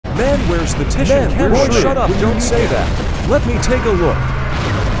Man, where's the tissue? Man, shut up, don't say that. Let me take a look.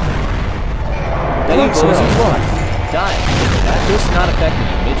 There you go. Run. Die. That does not affect me,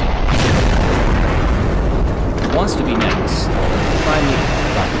 midget. Wants to be next. Try me.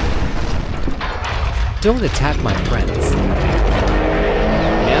 Don't attack my friends.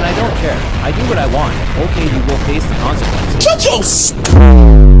 Man, I don't care. I do what I want. Okay, you will face the consequences. Shut your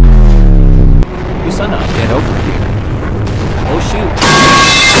You son up. Get over here. Oh shoot.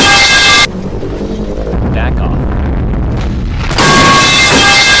 Back off.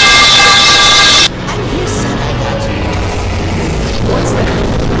 I'm here, son. I got you. What's that?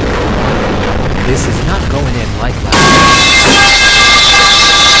 This is not going in like that.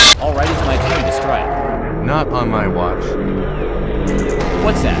 Alright, it's my turn to strike. Not on my watch.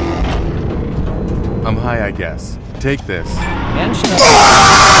 What's that? I'm high, I guess. Take this. Man, shut up.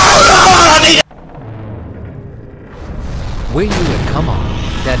 Where you would come on.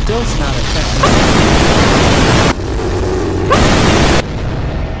 That does not affect me.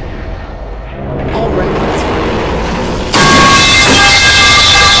 Alright, let's go.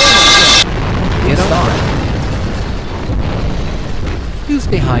 Get on. Who's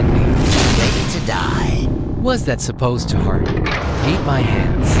behind me? Ready to die. Was that supposed to hurt? Meet my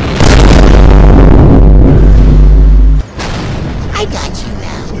hands. I got you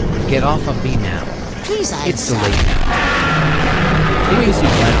now. Get off of me now. Please, I'm It's too sorry. late now. Please, you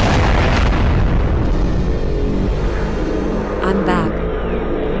can. I'm back.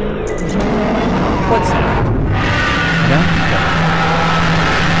 What's that? No, you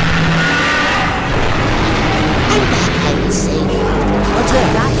I'm back, I will save you.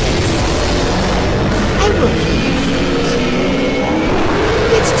 Got this. I will heal you first.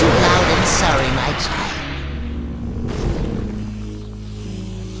 It's too loud and sorry, my child.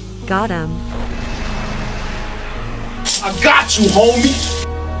 Got him. I got you, homie!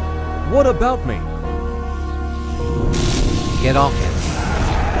 What about me? don't. Get off him.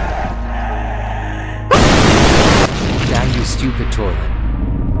 Down, you stupid toilet.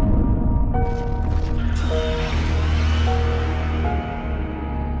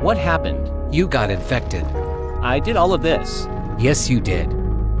 What happened? You got infected. I did all of this. Yes, you did.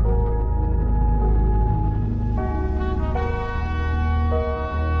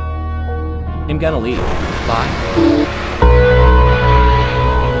 I'm gonna leave. Bye.